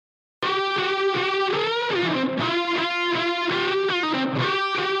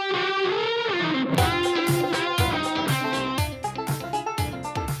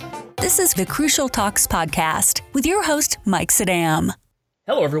This is the Crucial Talks podcast with your host, Mike Saddam.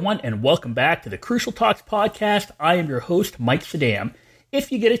 Hello, everyone, and welcome back to the Crucial Talks podcast. I am your host, Mike Saddam.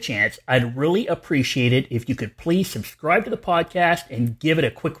 If you get a chance, I'd really appreciate it if you could please subscribe to the podcast and give it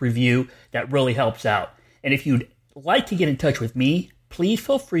a quick review. That really helps out. And if you'd like to get in touch with me, please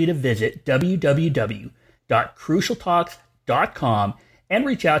feel free to visit www.crucialtalks.com and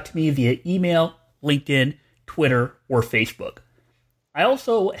reach out to me via email, LinkedIn, Twitter, or Facebook. I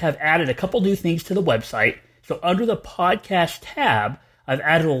also have added a couple new things to the website. So under the podcast tab, I've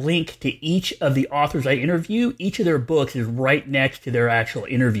added a link to each of the authors I interview. Each of their books is right next to their actual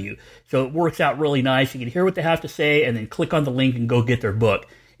interview. So it works out really nice. You can hear what they have to say and then click on the link and go get their book.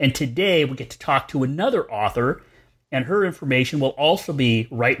 And today we get to talk to another author, and her information will also be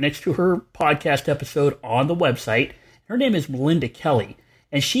right next to her podcast episode on the website. Her name is Melinda Kelly,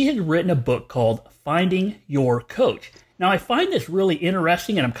 and she has written a book called Finding Your Coach. Now, I find this really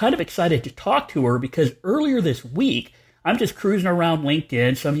interesting, and I'm kind of excited to talk to her because earlier this week, I'm just cruising around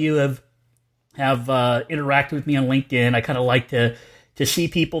LinkedIn. Some of you have interacted with me on LinkedIn. I kind of like to see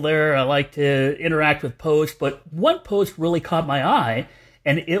people there. I like to interact with posts, but one post really caught my eye,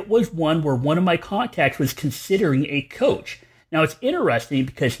 and it was one where one of my contacts was considering a coach. Now, it's interesting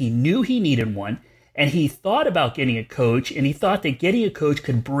because he knew he needed one, and he thought about getting a coach, and he thought that getting a coach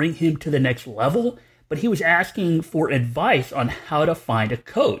could bring him to the next level, but he was asking for advice on how to find a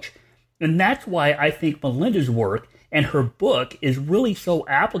coach. And that's why I think Melinda's work and her book is really so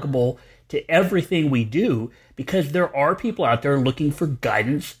applicable to everything we do, because there are people out there looking for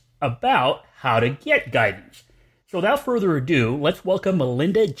guidance about how to get guidance. So without further ado, let's welcome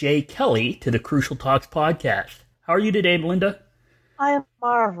Melinda J. Kelly to the Crucial Talks podcast. How are you today, Melinda? I am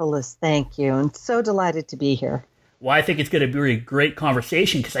marvelous, thank you, and so delighted to be here. Well, I think it's going to be a great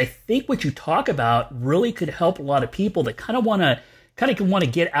conversation because I think what you talk about really could help a lot of people that kind of want to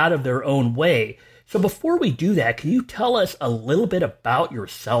get out of their own way. So before we do that, can you tell us a little bit about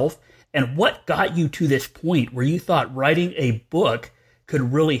yourself and what got you to this point where you thought writing a book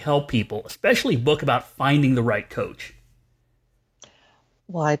could really help people, especially a book about finding the right coach?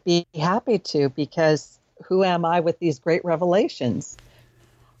 Well, I'd be happy to, because who am I with these great revelations?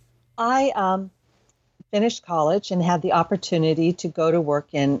 I finished college and had the opportunity to go to work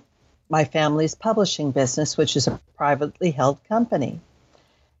in my family's publishing business, which is a privately held company.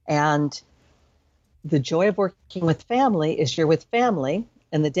 And the joy of working with family is you're with family,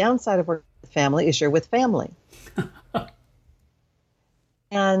 and the downside of working with family is you're with family.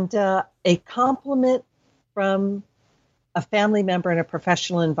 And a compliment from a family member in a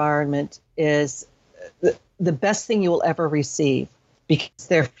professional environment is the best thing you will ever receive, because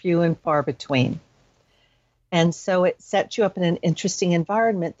they're few and far between. And so it sets you up in an interesting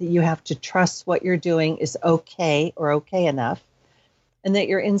environment that you have to trust what you're doing is okay or okay enough, and that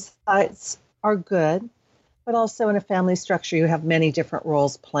your insights are good, but also in a family structure, you have many different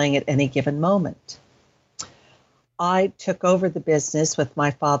roles playing at any given moment. I took over the business with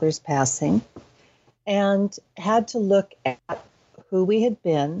my father's passing and had to look at who we had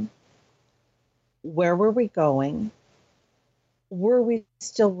been, where were we going, were we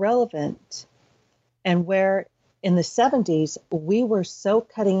still relevant, and where in the 70s, we were so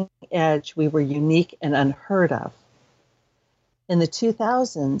cutting edge, we were unique and unheard of. In the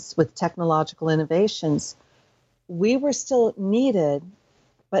 2000s, with technological innovations, we were still needed,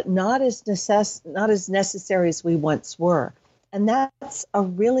 but not as necessary as we once were. And that's a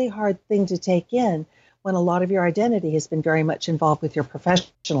really hard thing to take in when a lot of your identity has been very much involved with your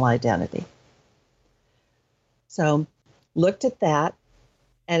professional identity. So looked at that.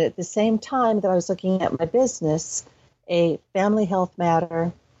 And at the same time that I was looking at my business, a family health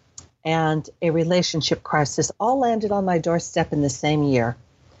matter and a relationship crisis all landed on my doorstep in the same year.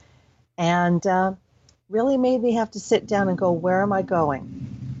 And really made me have to sit down and go, where am I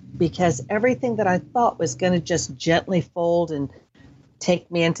going? Because everything that I thought was going to just gently fold and take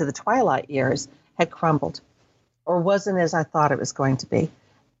me into the twilight years had crumbled, or wasn't as I thought it was going to be.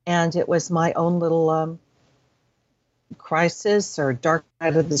 And it was my own little crisis or dark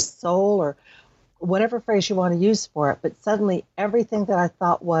night of the soul, or whatever phrase you want to use for it. But suddenly everything that I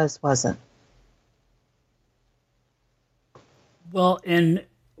thought wasn't. Well, and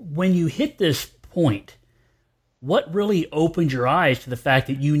when you hit this point, what really opened your eyes to the fact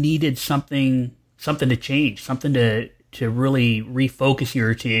that you needed something to change, something to really refocus you,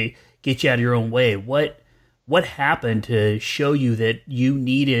 or to get you out of your own way? What happened to show you that you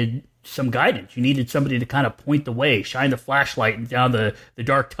needed some guidance? You needed somebody to kind of point the way, shine the flashlight down the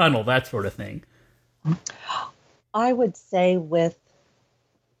dark tunnel, that sort of thing. I would say when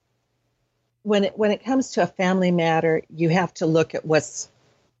it comes to a family matter, you have to look at what's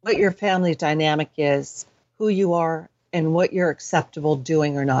what your family dynamic is, who you are, and what you're acceptable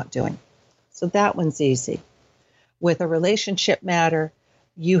doing or not doing. So that one's easy. With a relationship matter,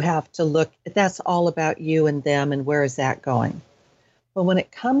 you have to look, that's all about you and them and where is that going. But when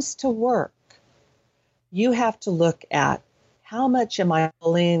it comes to work, you have to look at how much am I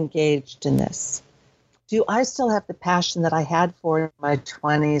fully engaged in this? Do I still have the passion that I had for in my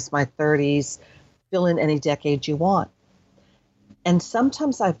 20s, my 30s, fill in any decade you want? And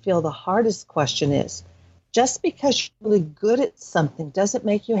sometimes I feel the hardest question is, just because you're really good at something doesn't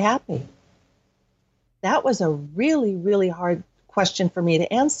make you happy. That was a really, really hard question for me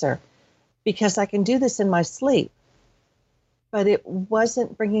to answer because I can do this in my sleep. But it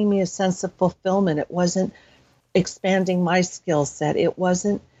wasn't bringing me a sense of fulfillment. It wasn't expanding my skill set. It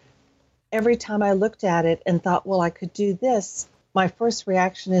wasn't every time I looked at it and thought, well, I could do this. My first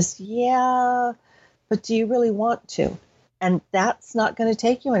reaction is, yeah, but do you really want to? And that's not going to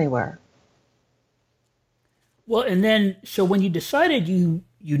take you anywhere. Well, and then, so when you decided you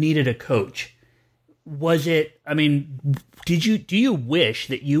needed a coach, was it, I mean, do you wish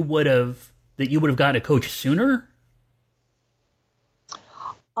that you would have gotten a coach sooner?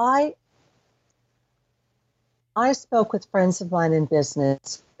 I spoke with friends of mine in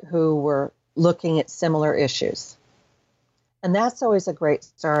business who were looking at similar issues. And that's always a great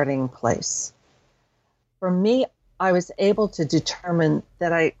starting place. For me, I was able to determine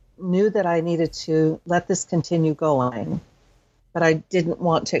that I knew that I needed to let this continue going, but I didn't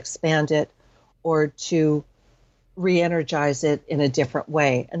want to expand it or to re-energize it in a different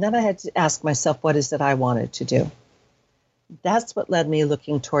way. And then I had to ask myself, what is it I wanted to do? That's what led me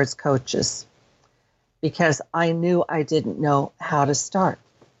looking towards coaches, because I knew I didn't know how to start.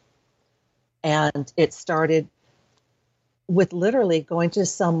 And it started with literally going to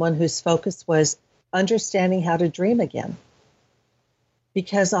someone whose focus was understanding how to dream again.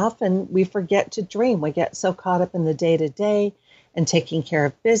 Because often we forget to dream. We get so caught up in the day-to-day and taking care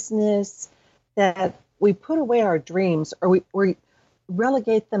of business that we put away our dreams, or we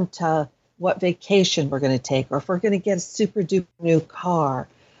relegate them to what vacation we're going to take, or if we're going to get a super duper new car.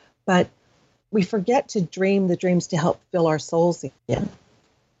 But we forget to dream the dreams to help fill our souls again.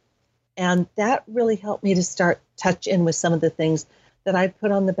 And that really helped me to start touch in with some of the things that I'd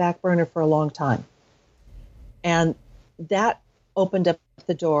put on the back burner for a long time. And that opened up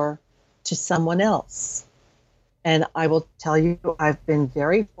the door to someone else. And I will tell you, I've been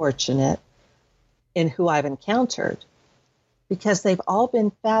very fortunate in who I've encountered because they've all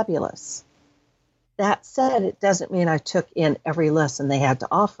been fabulous. That said, it doesn't mean I took in every lesson they had to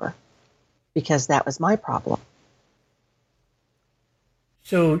offer, because that was my problem.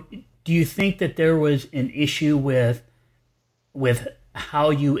 So do you think that there was an issue with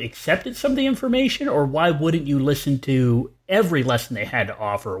how you accepted some of the information, or why wouldn't you listen to every lesson they had to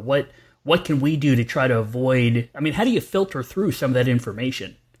offer? What can we do to try to avoid, I mean, how do you filter through some of that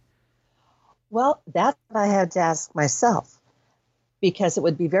information? Well, that's what I had to ask myself, because it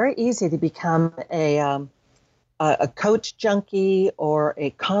would be very easy to become a coach junkie or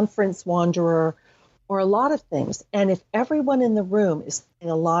a conference wanderer or a lot of things. And if everyone in the room is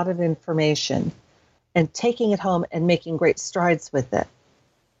getting a lot of information and taking it home and making great strides with it,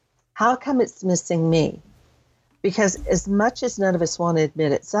 how come it's missing me? Because as much as none of us want to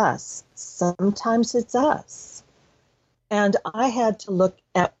admit it's us, sometimes it's us. And I had to look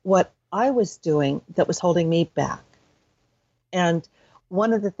at what I was doing that was holding me back. And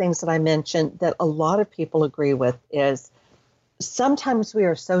one of the things that I mentioned that a lot of people agree with is sometimes we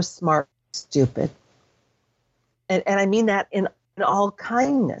are so smart, stupid. And I mean that in all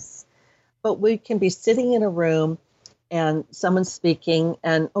kindness. But we can be sitting in a room and someone's speaking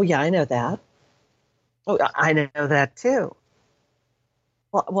and, oh, yeah, I know that. Oh, I know that too.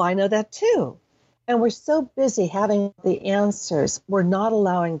 Well, I know that too. And we're so busy having the answers, we're not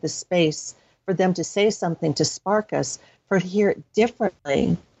allowing the space for them to say something to spark us, for to hear it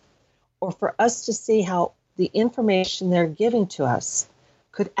differently, or for us to see how the information they're giving to us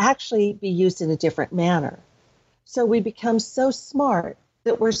could actually be used in a different manner. So we become so smart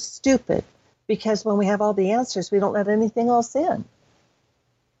that we're stupid, because when we have all the answers, we don't let anything else in.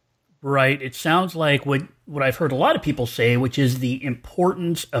 Right. It sounds like what I've heard a lot of people say, which is the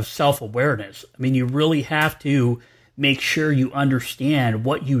importance of self-awareness. I mean, you really have to make sure you understand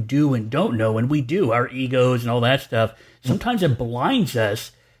what you do and don't know. And we do, our egos and all that stuff. Sometimes it blinds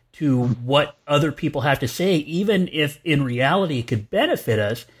us to what other people have to say, even if in reality it could benefit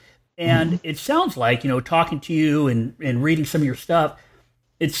us. And it sounds like, talking to you and reading some of your stuff,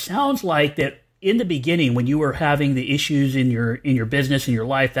 it sounds like that in the beginning, when you were having the issues in your business, in your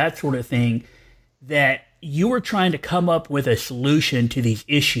life, that sort of thing, that you were trying to come up with a solution to these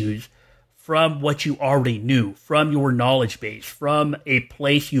issues from what you already knew, from your knowledge base, from a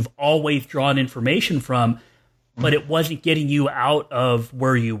place you've always drawn information from, but it wasn't getting you out of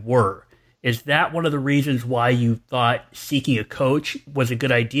where you were. Is that one of the reasons why you thought seeking a coach was a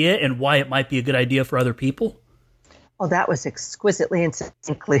good idea and why it might be a good idea for other people? Oh, that was exquisitely and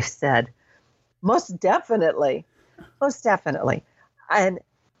succinctly said. Most definitely. Most definitely. And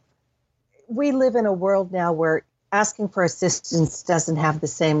we live in a world now where asking for assistance doesn't have the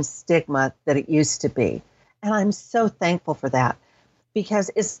same stigma that it used to be. And I'm so thankful for that,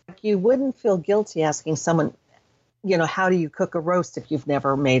 because it's like you wouldn't feel guilty asking someone, how do you cook a roast if you've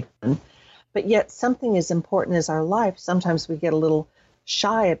never made one? But yet something as important as our life, sometimes we get a little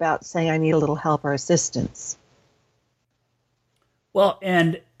shy about saying, I need a little help or assistance. Well,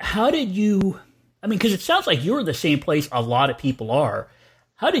 and how did you, because it sounds like you're in the same place a lot of people are.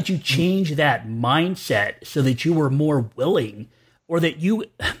 How did you change that mindset so that you were more willing, or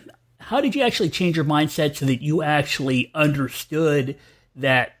how did you actually change your mindset so that you actually understood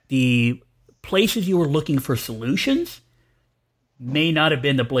that the places you were looking for solutions may not have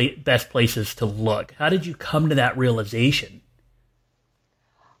been the best places to look? How did you come to that realization?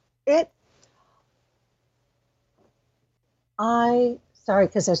 Sorry,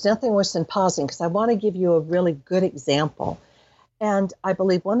 because there's nothing worse than pausing, because I want to give you a really good example. And I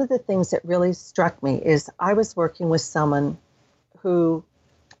believe one of the things that really struck me is I was working with someone who,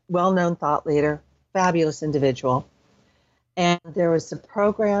 well-known thought leader, fabulous individual, and there was a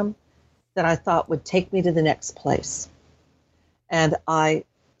program that I thought would take me to the next place. And I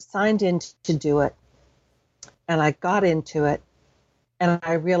signed in to do it, and I got into it, and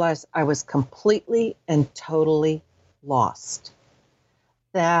I realized I was completely and totally lost,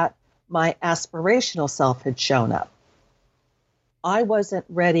 that my aspirational self had shown up. I wasn't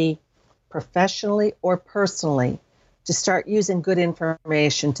ready professionally or personally to start using good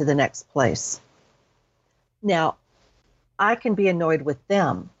information to the next place. Now, I can be annoyed with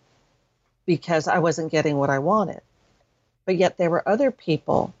them because I wasn't getting what I wanted. But yet there were other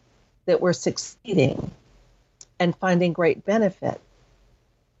people that were succeeding and finding great benefit.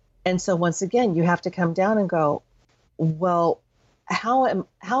 And so once again, you have to come down and go, well, how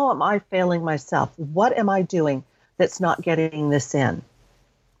am I failing myself? What am I doing that's not getting this in?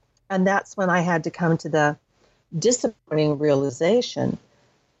 And that's when I had to come to the disappointing realization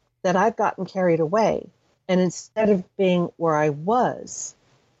that I'd gotten carried away. And instead of being where I was,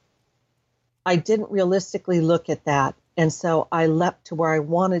 I didn't realistically look at that. And so I leapt to where I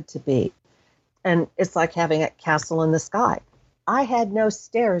wanted to be. And it's like having a castle in the sky. I had no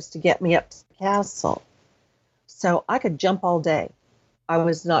stairs to get me up to the castle. So I could jump all day. I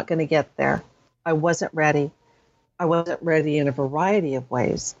was not going to get there. I wasn't ready. I wasn't ready in a variety of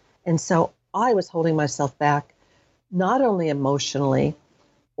ways. And so I was holding myself back, not only emotionally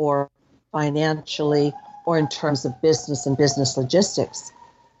or financially or in terms of business and business logistics.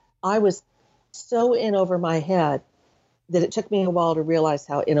 I was so in over my head that it took me a while to realize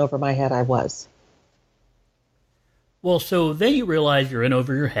how in over my head I was. Well, so then you realize you're in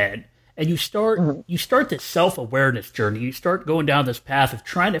over your head, and you start this self-awareness journey. You start going down this path of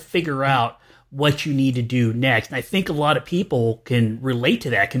trying to figure out what you need to do next. And I think a lot of people can relate to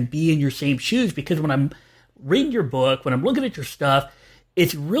that, can be in your same shoes, because when I'm reading your book, when I'm looking at your stuff,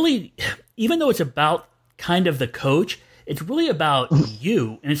 it's really, even though it's about kind of the coach, it's really about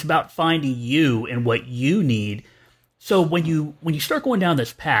you, and it's about finding you and what you need. So when you start going down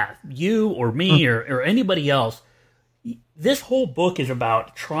this path, you or me or anybody else, this whole book is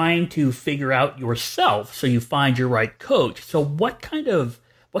about trying to figure out yourself so you find your right coach. So what kind of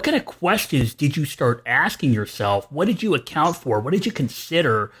questions did you start asking yourself? What did you account for? What did you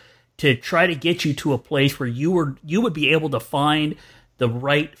consider to try to get you to a place where you would be able to find the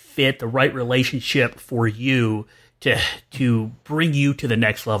right fit, the right relationship for you to bring you to the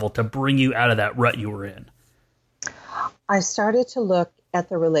next level, to bring you out of that rut you were in? I started to look at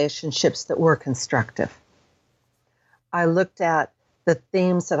the relationships that were constructive. I looked at the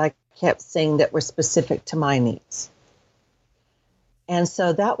themes that I kept seeing that were specific to my needs. And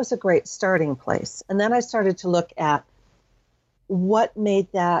so that was a great starting place. And then I started to look at what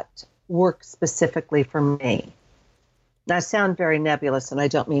made that work specifically for me. Now, I sound very nebulous, and I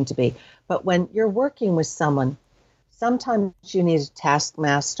don't mean to be, but when you're working with someone, sometimes you need a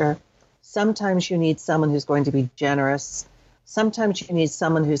taskmaster. Sometimes you need someone who's going to be generous. Sometimes you need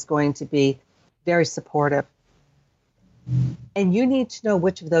someone who's going to be very supportive. And you need to know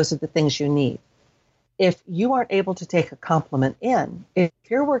which of those are the things you need. If you aren't able to take a compliment in, if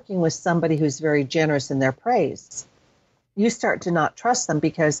you're working with somebody who's very generous in their praise, you start to not trust them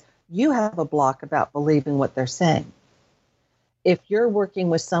because you have a block about believing what they're saying. If you're working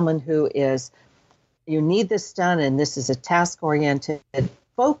with someone who is, you need this done and this is a task-oriented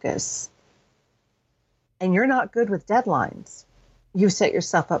focus, and you're not good with deadlines, you set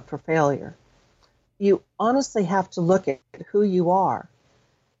yourself up for failure. You honestly have to look at who you are.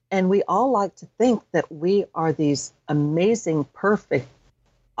 And we all like to think that we are these amazing, perfect,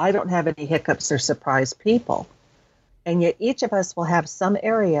 I don't have any hiccups or surprise people. And yet each of us will have some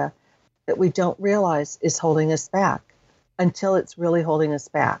area that we don't realize is holding us back until it's really holding us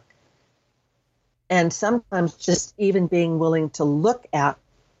back. And sometimes just even being willing to look at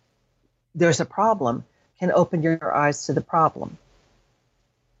there's a problem can open your eyes to the problem.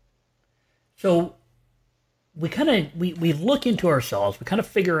 So we look into ourselves, we kind of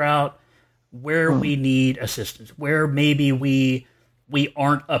figure out where we need assistance, where maybe we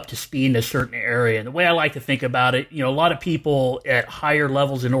aren't up to speed in a certain area. And the way I like to think about it, a lot of people at higher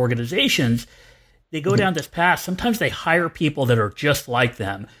levels in organizations, they go down this path. Sometimes they hire people that are just like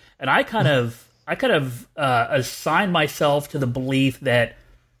them. And I kind of assign myself to the belief that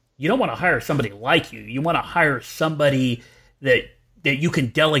you don't want to hire somebody like you. You want to hire somebody that you can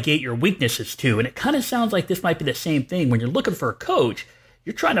delegate your weaknesses to. And it kind of sounds like this might be the same thing. When you're looking for a coach,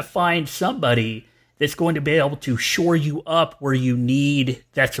 you're trying to find somebody that's going to be able to shore you up where you need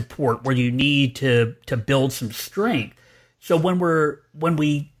that support, where you need to build some strength. So when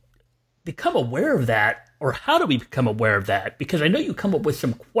we become aware of that, or how do we become aware of that? Because I know you come up with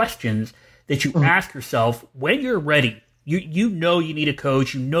some questions that you ask yourself when you're ready. You know you need a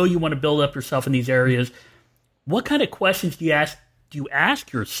coach. You know you want to build up yourself in these areas. What kind of questions do you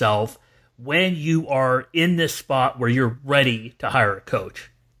ask yourself when you are in this spot where you're ready to hire a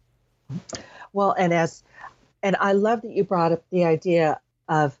coach? Well, and I love that you brought up the idea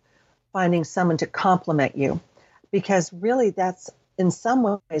of finding someone to complement you, because really that's in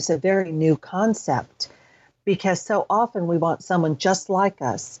some ways a very new concept, because so often we want someone just like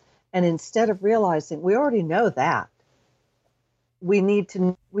us. And instead of realizing we already know that, we need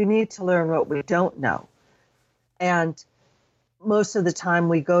to learn what we don't know. And most of the time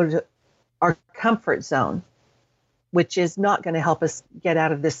we go to our comfort zone, which is not going to help us get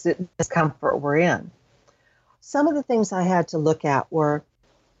out of this discomfort we're in. Some of the things I had to look at were,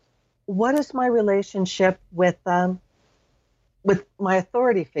 what is my relationship with my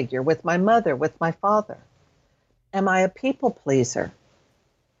authority figure, with my mother, with my father? Am I a people pleaser?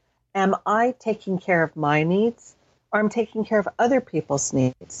 Am I taking care of my needs, or am I taking care of other people's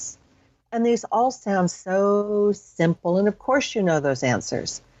needs? And these all sound so simple, and of course you know those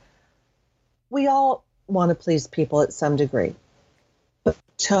answers. We all want to please people at some degree. But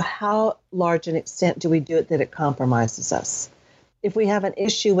to how large an extent do we do it that it compromises us? If we have an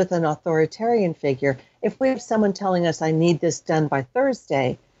issue with an authoritarian figure, if we have someone telling us, I need this done by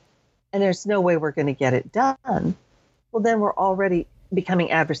Thursday, and there's no way we're going to get it done, well, then we're already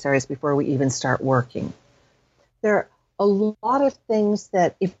becoming adversaries before we even start working. There are a lot of things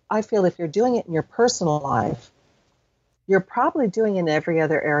that if you're doing it in your personal life, you're probably doing it in every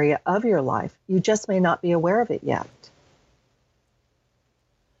other area of your life. You just may not be aware of it yet.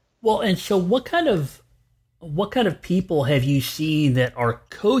 Well, and so what kind of people have you seen that are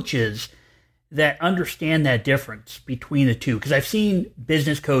coaches that understand that difference between the two? Because I've seen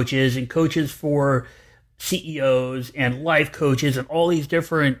business coaches and coaches for CEOs and life coaches and all these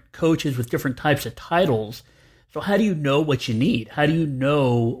different coaches with different types of titles. So how do you know what you need? How do you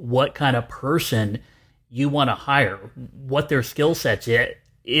know what kind of person you want to hire, what their skill set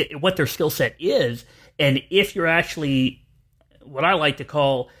is, and if you're actually what I like to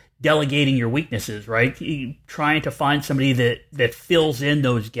call delegating your weaknesses, right? Trying to find somebody that fills in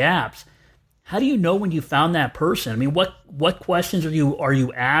those gaps. How do you know when you found that person? I mean, what questions are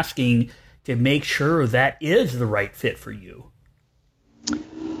you asking to make sure that is the right fit for you?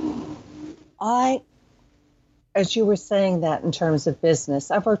 As you were saying that in terms of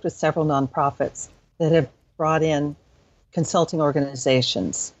business, I've worked with several nonprofits that have brought in consulting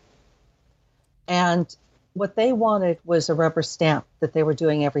organizations. And what they wanted was a rubber stamp that they were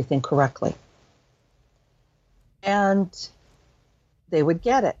doing everything correctly. And they would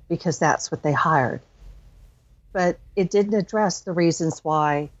get it because that's what they hired. But it didn't address the reasons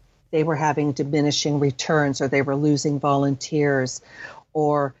why they were having diminishing returns, or they were losing volunteers,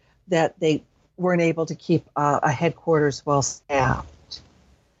 or that they weren't able to keep a headquarters well staffed.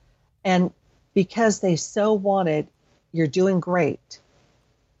 And because they so wanted, you're doing great,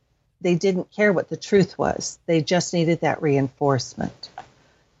 they didn't care what the truth was. They just needed that reinforcement.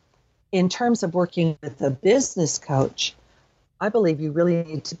 In terms of working with a business coach, I believe you really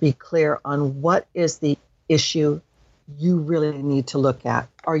need to be clear on what is the issue you really need to look at.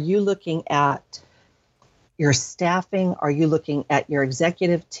 Are you looking at your staffing? Are you looking at your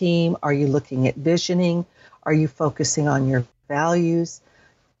executive team? Are you looking at visioning? Are you focusing on your values?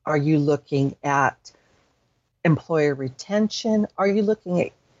 Are you looking at employer retention? Are you looking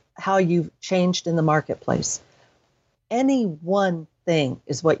at how you've changed in the marketplace? Any one thing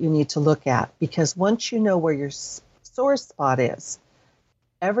is what you need to look at, because once you know where your sore spot is,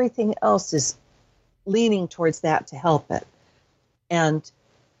 everything else is leaning towards that to help it. And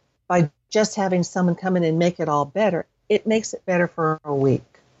by just having someone come in and make it all better, it makes it better for a week.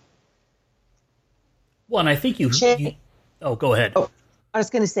 Well, and I think you oh, go ahead. Oh, I was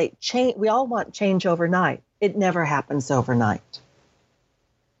going to say, change. We all want change overnight. It never happens overnight.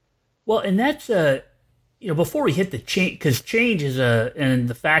 Well, and that's before we hit the change, because change is and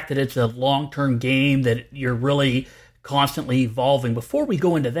the fact that it's a long-term game, that you're really constantly evolving. Before we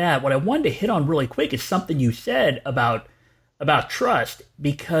go into that, what I wanted to hit on really quick is something you said about trust,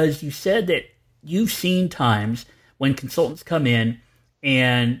 because you said that you've seen times when consultants come in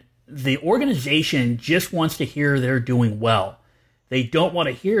and the organization just wants to hear they're doing well. They don't want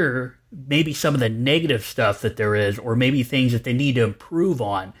to hear maybe some of the negative stuff that there is, or maybe things that they need to improve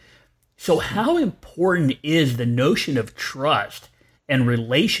on. So how important is the notion of trust and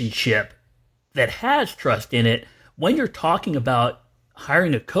relationship that has trust in it when you're talking about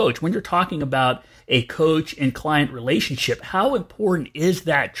hiring a coach, when you're talking about a coach and client relationship? How important is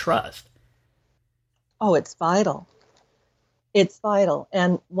that trust? Oh, it's vital. It's vital.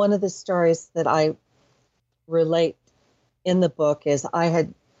 And one of the stories that I relate in the book is I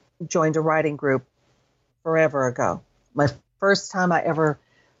had joined a writing group forever ago. My first time I ever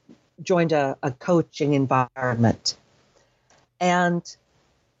joined a coaching environment, and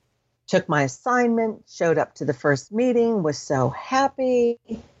took my assignment, showed up to the first meeting, was so happy,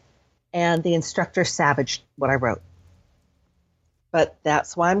 and the instructor savaged what I wrote. But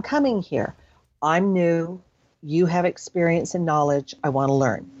that's why I'm coming here. I'm new. You have experience and knowledge. I want to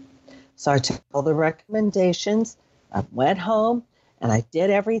learn. So I took all the recommendations. I went home and I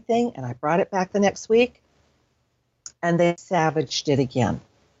did everything, and I brought it back the next week, and they savaged it again.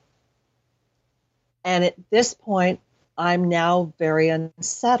 And at this point, I'm now very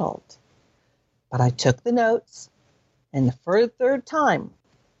unsettled. But I took the notes, and for the third time,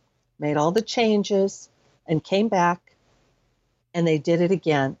 made all the changes and came back, and they did it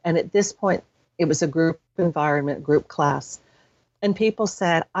again. And at this point, it was a group environment, group class. And people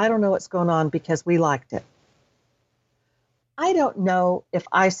said, I don't know what's going on because we liked it. I don't know if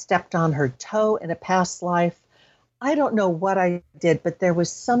I stepped on her toe in a past life. I don't know what I did, but there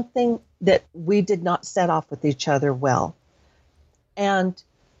was something that we did not set off with each other well. And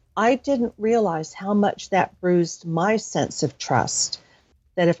I didn't realize how much that bruised my sense of trust,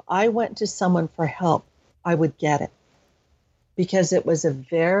 that if I went to someone for help, I would get it. Because it was a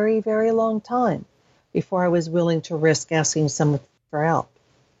very, very long time before I was willing to risk asking someone for help.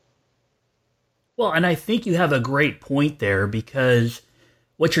 Well, and I think you have a great point there, because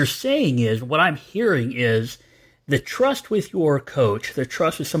what you're saying is, what I'm hearing is, the trust with your coach, the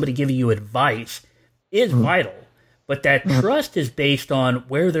trust with somebody giving you advice is vital. But that trust is based on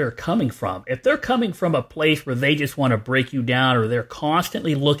where they're coming from. If they're coming from a place where they just want to break you down, or they're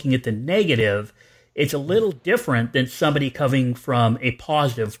constantly looking at the negative, it's a little different than somebody coming from a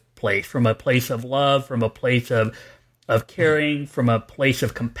positive place, from a place of love, from a place of caring, from a place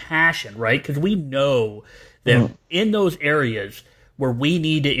of compassion, right? Because we know that in those areas where we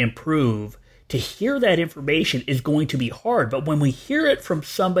need to improve, to hear that information is going to be hard. But when we hear it from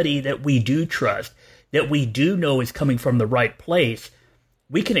somebody that we do trust, that we do know is coming from the right place,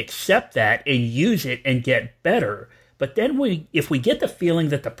 we can accept that and use it and get better. But then if we get the feeling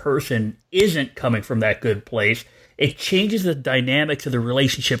that the person isn't coming from that good place, it changes the dynamics of the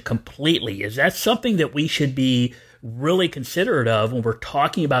relationship completely. Is that something that we should be really considerate of when we're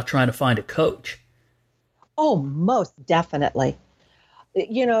talking about trying to find a coach? Oh, most definitely.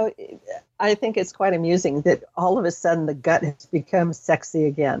 You know, I think it's quite amusing that all of a sudden the gut has become sexy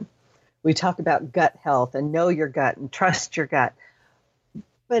again. We talk about gut health and know your gut and trust your gut.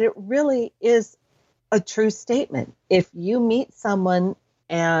 But it really is a true statement. If you meet someone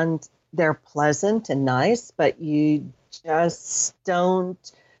and they're pleasant and nice, but you just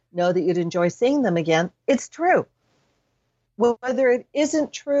don't know that you'd enjoy seeing them again, it's true. Whether it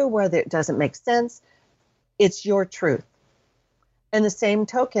isn't true, whether it doesn't make sense, it's your truth. And the same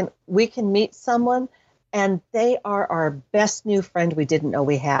token, we can meet someone and they are our best new friend we didn't know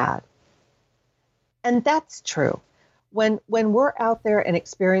we had. And that's true. When we're out there and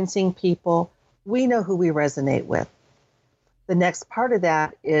experiencing people, we know who we resonate with. The next part of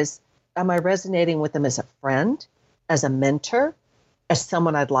that is, am I resonating with them as a friend? as a mentor, as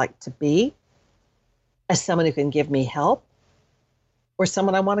someone I'd like to be, as someone who can give me help, or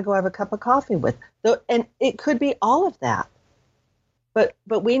someone I want to go have a cup of coffee with. And it could be all of that. But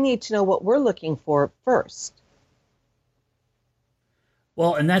we need to know what we're looking for first.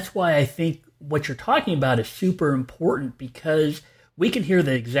 Well, and that's why I think what you're talking about is super important, because we can hear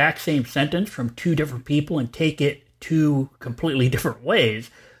the exact same sentence from two different people and take it two completely different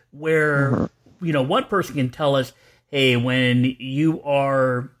ways, where, one person can tell us, hey, when you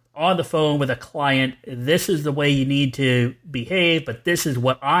are on the phone with a client, this is the way you need to behave, but this is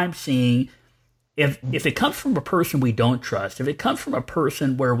what I'm seeing. If it comes from a person we don't trust, if it comes from a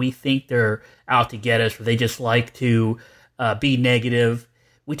person where we think they're out to get us, or they just like to be negative,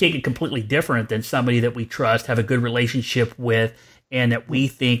 we take it completely different than somebody that we trust, have a good relationship with, and that we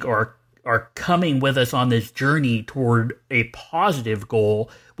think are coming with us on this journey toward a positive goal.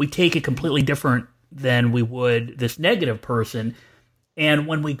 We take it completely different than we would this negative person. And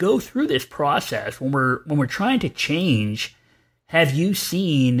when we go through this process, when we're trying to change, have you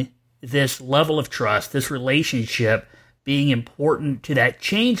seen this level of trust, this relationship being important to that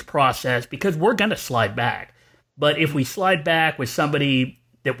change process? Because we're going to slide back. But if we slide back with somebody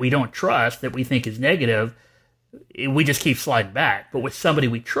that we don't trust, that we think is negative, we just keep sliding back. But with somebody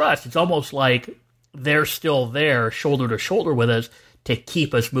we trust, it's almost like they're still there, shoulder to shoulder with us, to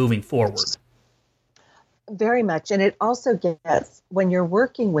keep us moving forward. Very much. And it also gets, when you're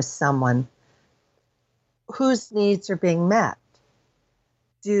working with someone whose needs are being met,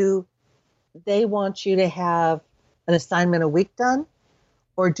 do they want you to have an assignment a week done?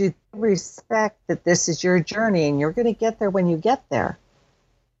 Or do they respect that this is your journey and you're going to get there when you get there?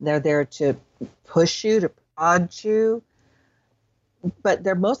 They're there to push you, to prod you, but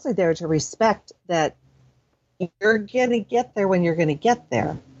they're mostly there to respect that you're going to get there when you're going to get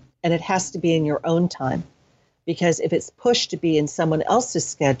there. And it has to be in your own time. Because if it's pushed to be in someone else's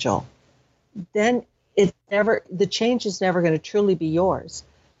schedule, then the change is never going to truly be yours.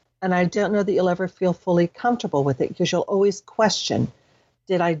 And I don't know that you'll ever feel fully comfortable with it, because you'll always question,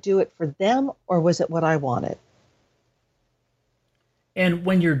 did I do it for them, or was it what I wanted? And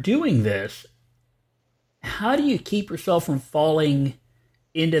when you're doing this, how do you keep yourself from falling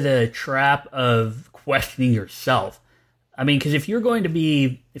into the trap of questioning yourself? I mean, because if you're going to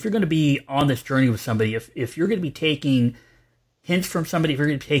be on this journey with somebody, if you're going to be taking hints from somebody, if you're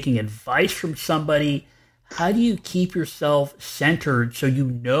going to be taking advice from somebody, how do you keep yourself centered so you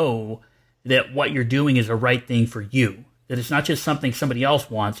know that what you're doing is the right thing for you? That it's not just something somebody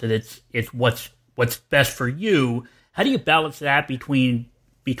else wants, that it's what's best for you. How do you balance that between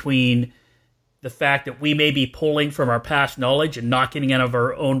the fact that we may be pulling from our past knowledge and not getting out of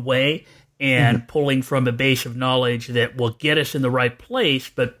our own way, and pulling from a base of knowledge that will get us in the right place,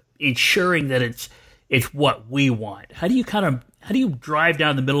 but ensuring that it's what we want? How do you drive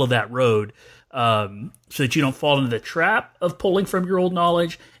down the middle of that road so that you don't fall into the trap of pulling from your old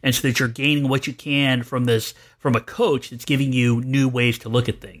knowledge, and so that you're gaining what you can from a coach that's giving you new ways to look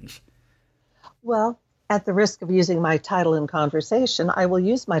at things? Well, at the risk of using my title in conversation, I will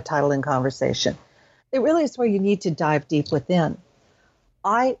use my title in conversation. It really is where you need to dive deep within.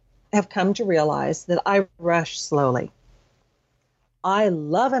 I have come to realize that I rush slowly. I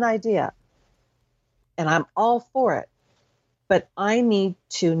love an idea, and I'm all for it, but I need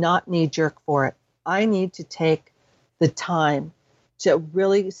to not knee-jerk for it. I need to take the time to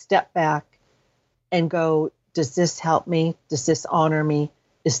really step back and go, does this help me? Does this honor me?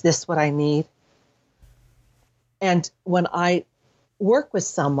 Is this what I need? And when I work with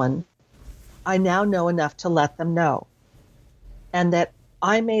someone, I now know enough to let them know. And that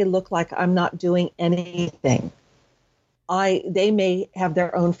I may look like I'm not doing anything. They may have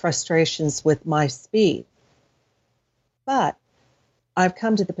their own frustrations with my speed. But I've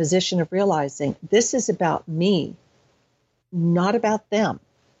come to the position of realizing this is about me, not about them.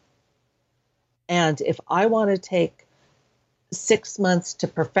 And if I want to take 6 months to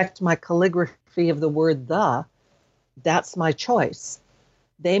perfect my calligraphy of the word "the," that's my choice.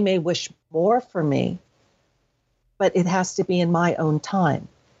 They may wish more for me, but it has to be in my own time.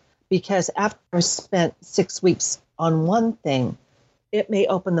 Because after I've spent 6 weeks on one thing, it may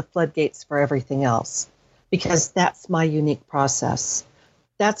open the floodgates for everything else. Because that's my unique process.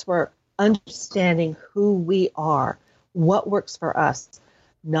 That's where understanding who we are, what works for us,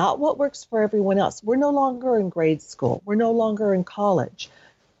 not what works for everyone else. We're no longer in grade school. We're no longer in college.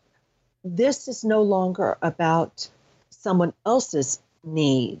 This is no longer about someone else's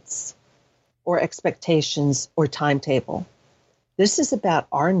needs or expectations or timetable. This is about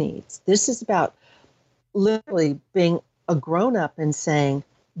our needs. This is about literally being a grown-up and saying,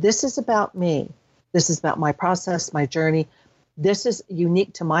 this is about me. This is about my process, my journey. This is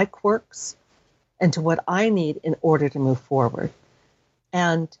unique to my quirks and to what I need in order to move forward.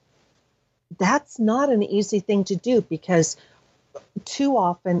 And that's not an easy thing to do, because too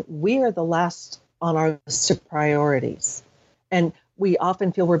often we are the last on our list of priorities. And we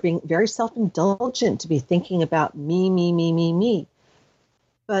often feel we're being very self-indulgent to be thinking about me, me, me, me, me.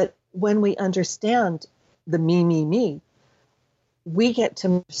 But when we understand the me, me, me, we get to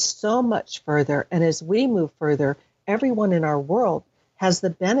move so much further. And as we move further, everyone in our world has the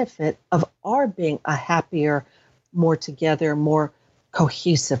benefit of our being a happier, more together, more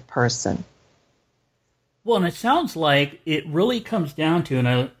cohesive person. Well, and it sounds like it really comes down to,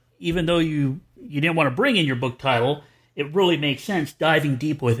 and even though you didn't want to bring in your book title, it really makes sense diving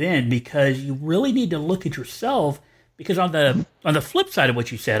deep within, because you really need to look at yourself. Because on the flip side of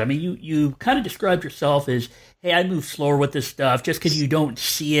what you said, I mean, you kind of described yourself as, hey, I move slower with this stuff. Just because you don't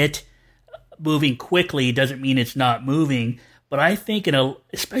see it moving quickly doesn't mean it's not moving. But I think,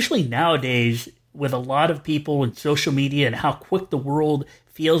 especially nowadays, with a lot of people in social media and how quick the world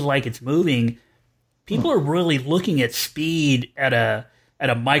feels like it's moving, people are really looking at speed at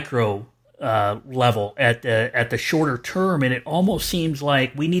a micro level, at the shorter term, and it almost seems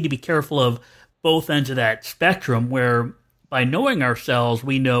like we need to be careful of both ends of that spectrum, where by knowing ourselves,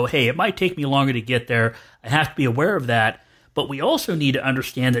 we know, hey, it might take me longer to get there. I have to be aware of that. But we also need to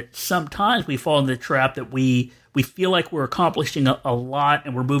understand that sometimes we fall into the trap that we feel like we're accomplishing a lot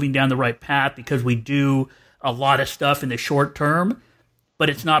and we're moving down the right path because we do a lot of stuff in the short term, but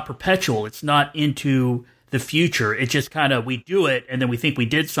it's not perpetual. It's not into the future. It's just kind of, we do it and then we think we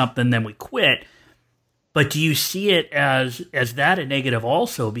did something, then we quit. But do you see it as that a negative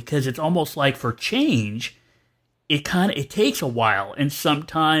also? Because it's almost like for change, it takes a while. And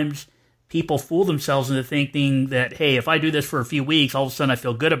sometimes people fool themselves into thinking that, hey, if I do this for a few weeks, all of a sudden I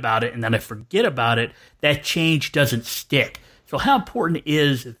feel good about it, and then I forget about it. That change doesn't stick. So how important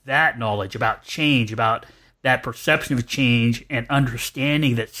is that knowledge about change, about that perception of change, and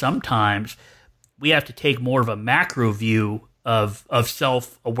understanding that sometimes we have to take more of a macro view of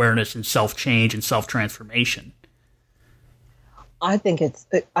self-awareness and self-change and self-transformation? I think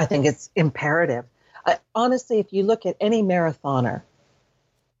it's imperative. Honestly, if you look at any marathoner,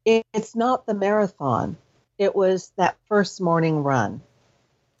 it's not the marathon. It was that first morning run.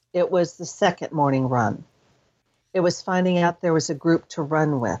 It was the second morning run. It was finding out there was a group to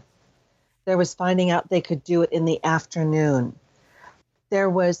run with. There was finding out they could do it in the afternoon. There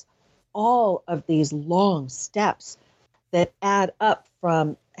was all of these long steps that add up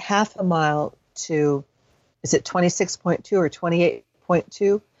from half a mile to, is it 26.2 or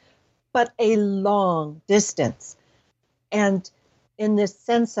 28.2? But a long distance. And in this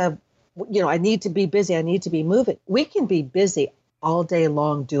sense of, I need to be busy, I need to be moving. We can be busy all day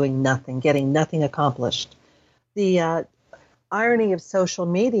long doing nothing, getting nothing accomplished. The irony of social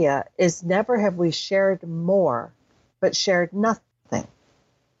media is never have we shared more, but shared nothing.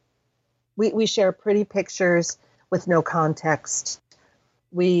 We share pretty pictures with no context.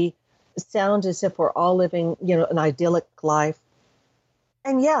 We sound as if we're all living, an idyllic life.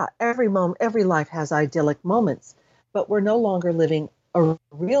 And yeah, every life has idyllic moments, but we're no longer living a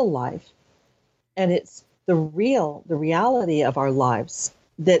real life. And it's the reality of our lives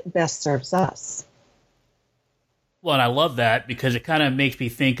that best serves us. Well, and I love that, because it kind of makes me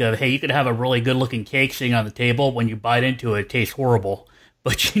think of, hey, you could have a really good looking cake sitting on the table. When you bite into it, it tastes horrible,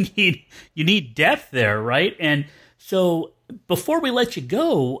 but you need depth there, right? And so before we let you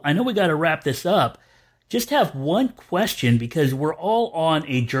go, I know we got to wrap this up. Just have one question, because we're all on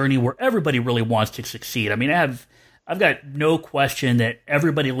a journey where everybody really wants to succeed. I mean, I've got no question that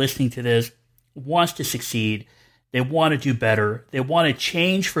everybody listening to this wants to succeed. They want to do better. They want to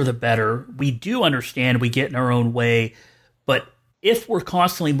change for the better. We do understand we get in our own way, but if we're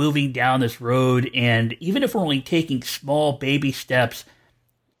constantly moving down this road, and even if we're only taking small baby steps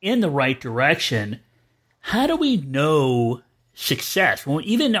in the right direction, how do we know success? Well,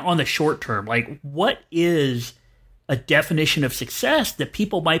 even on the short term, like, what is a definition of success that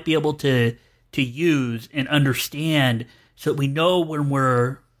people might be able to use and understand, so that we know when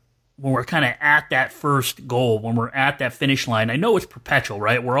we're kind of at that first goal, when we're at that finish line? I know it's perpetual,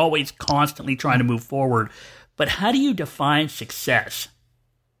 right? We're always constantly trying to move forward, but how do you define success?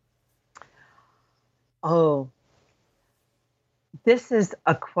 Oh, this is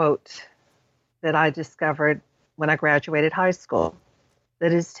a quote that I discovered when I graduated high school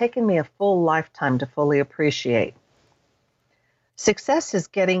that has taken me a full lifetime to fully appreciate. Success is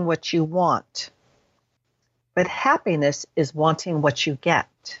getting what you want, but happiness is wanting what you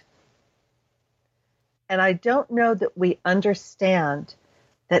get. And I don't know that we understand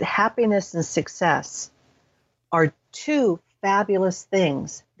that happiness and success are two fabulous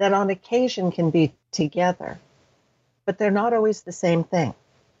things that on occasion can be together, but they're not always the same thing.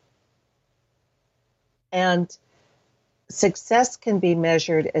 And success can be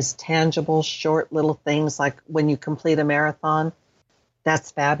measured as tangible, short little things like when you complete a marathon.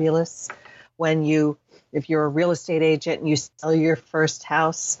 That's fabulous. If you're a real estate agent and you sell your first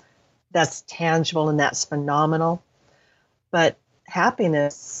house, that's tangible and that's phenomenal. But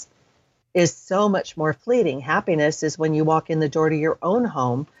happiness is so much more fleeting. Happiness is when you walk in the door to your own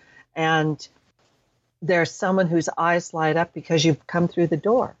home and there's someone whose eyes light up because you've come through the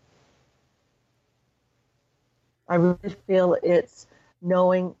door. I really feel it's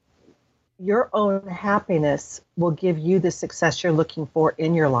knowing your own happiness will give you the success you're looking for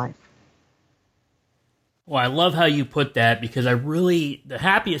in your life. Well, I love how you put that, because the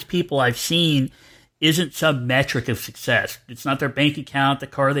happiest people I've seen isn't some metric of success. It's not their bank account, the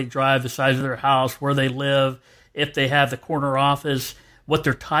car they drive, the size of their house, where they live, if they have the corner office, what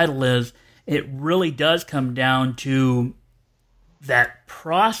their title is. It really does come down to that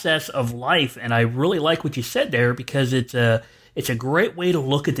process of life. And I really like what you said there, because it's a great way to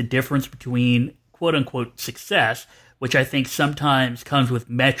look at the difference between quote unquote success, which I think sometimes comes with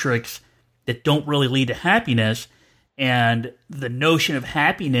metrics that don't really lead to happiness. And the notion of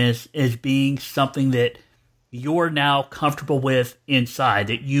happiness is being something that you're now comfortable with inside,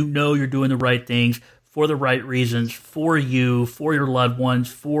 that you know you're doing the right things for the right reasons, for you, for your loved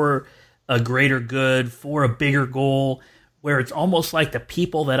ones, for a greater good, for a bigger goal, where it's almost like the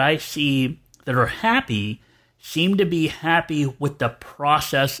people that I see that are happy seem to be happy with the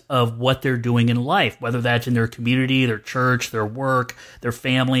process of what they're doing in life, whether that's in their community, their church, their work, their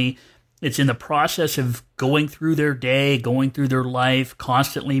family. It's in the process of going through their day, going through their life,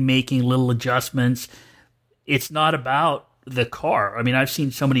 constantly making little adjustments. It's not about the car. I mean, I've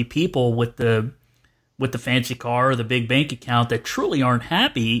seen so many people with the fancy car or the big bank account that truly aren't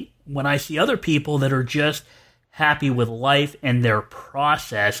happy, when I see other people that are just happy with life and their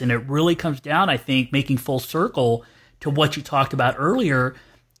process. And it really comes down, I think, making full circle to what you talked about earlier,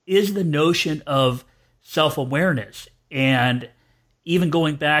 is the notion of self-awareness. And even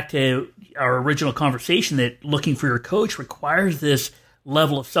going back to our original conversation, that looking for your coach requires this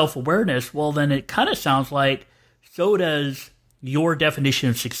level of self-awareness, well, then it kind of sounds like so does your definition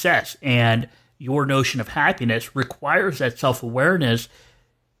of success, and your notion of happiness requires that self-awareness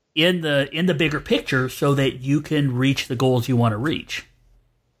in the bigger picture so that you can reach the goals you want to reach.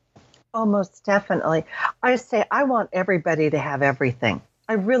 Almost definitely. I say I want everybody to have everything.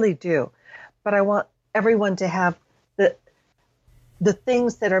 I really do. But I want everyone to have the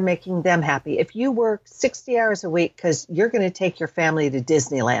things that are making them happy. If you work 60 hours a week because you're going to take your family to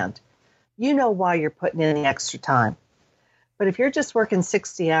Disneyland, you know why you're putting in the extra time. But if you're just working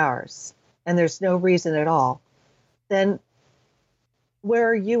 60 hours and there's no reason at all, then where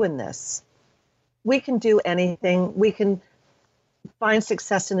are you in this? We can do anything. We can find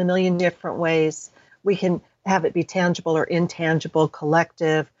success in a million different ways. We can have it be tangible or intangible,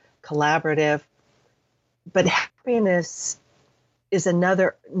 collective, collaborative. But happiness is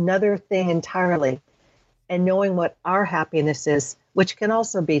another thing entirely. And knowing what our happiness is, which can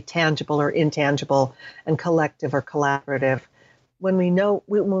also be tangible or intangible and collective or collaborative. When we know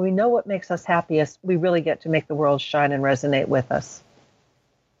what makes us happiest, we really get to make the world shine and resonate with us.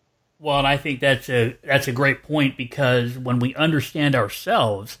 Well, and I think that's a great point, because when we understand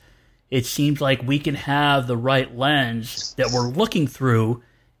ourselves, it seems like we can have the right lens that we're looking through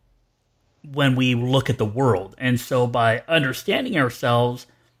when we look at the world. And so by understanding ourselves,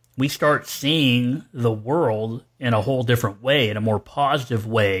 we start seeing the world in a whole different way, in a more positive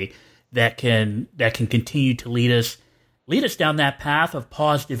way that can continue to lead us down that path of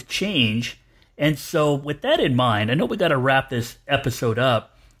positive change. And so with that in mind, I know we got to wrap this episode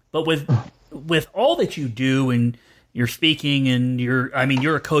up, but with all that you do, and you're speaking, and you're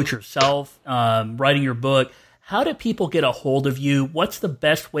a coach yourself, writing your book, how do people get a hold of you? What's the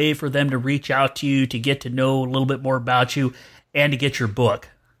best way for them to reach out to you, to get to know a little bit more about you, and to get your book?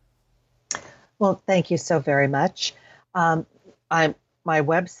 Well, thank you so very much. My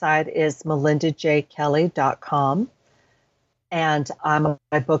website is melindajkelly.com, and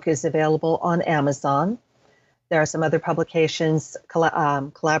my book is available on Amazon. There are some other publications,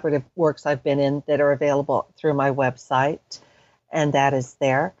 collaborative works I've been in that are available through my website, and that is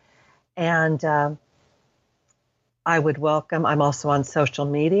there. And I would welcome, I'm also on social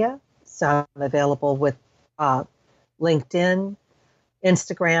media, so I'm available with LinkedIn,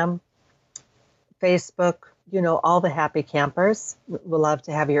 Instagram, Facebook, all the happy campers. We'd love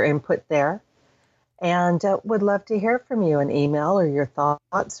to have your input there. and would love to hear from you, an email or your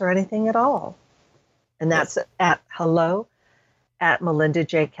thoughts or anything at all. And that's at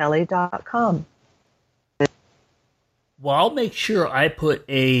hello@melindajkelly.com. Well, I'll make sure I put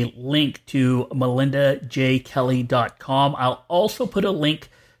a link to melindajkelly.com. I'll also put a link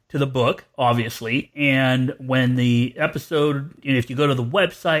to the book, obviously. And when the episode, if you go to the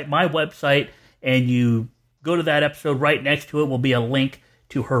website, my website, and you go to that episode, right next to it will be a link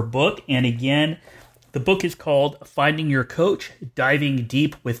to her book. And again, the book is called Finding Your Coach, Diving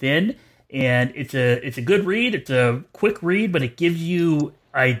Deep Within. And it's a good read. It's a quick read, but it gives you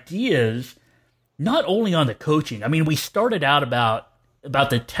ideas not only on the coaching. I mean, we started out about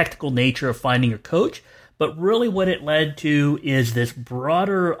the technical nature of finding your coach, but really what it led to is this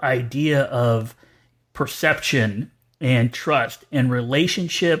broader idea of perception and trust and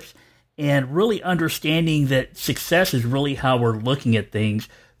relationships, and really understanding that success is really how we're looking at things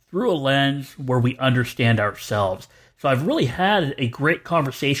through a lens where we understand ourselves. So I've really had a great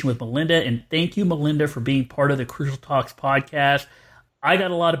conversation with Melinda, and thank you, Melinda, for being part of the Crucial Talks podcast. I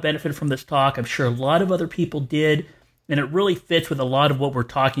got a lot of benefit from this talk. I'm sure a lot of other people did, and it really fits with a lot of what we're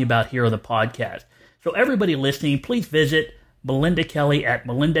talking about here on the podcast. So everybody listening, please visit Melinda Kelly at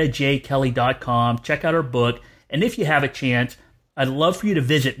melindajkelly.com. Check out her book, and if you have a chance, I'd love for you to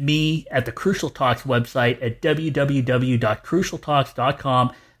visit me at the Crucial Talks website at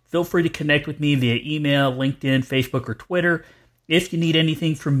www.crucialtalks.com. Feel free to connect with me via email, LinkedIn, Facebook, or Twitter. If you need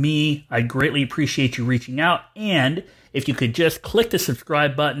anything from me, I'd greatly appreciate you reaching out. And if you could just click the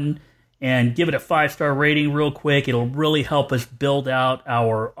subscribe button and give it a 5-star rating real quick, it'll really help us build out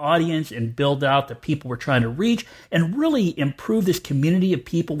our audience and build out the people we're trying to reach, and really improve this community of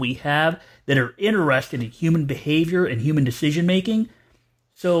people we have that are interested in human behavior and human decision making.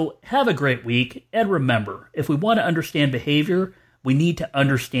 So have a great week. And remember, if we want to understand behavior, we need to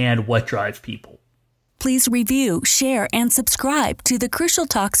understand what drives people. Please review, share, and subscribe to the Crucial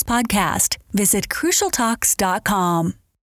Talks podcast. Visit crucialtalks.com.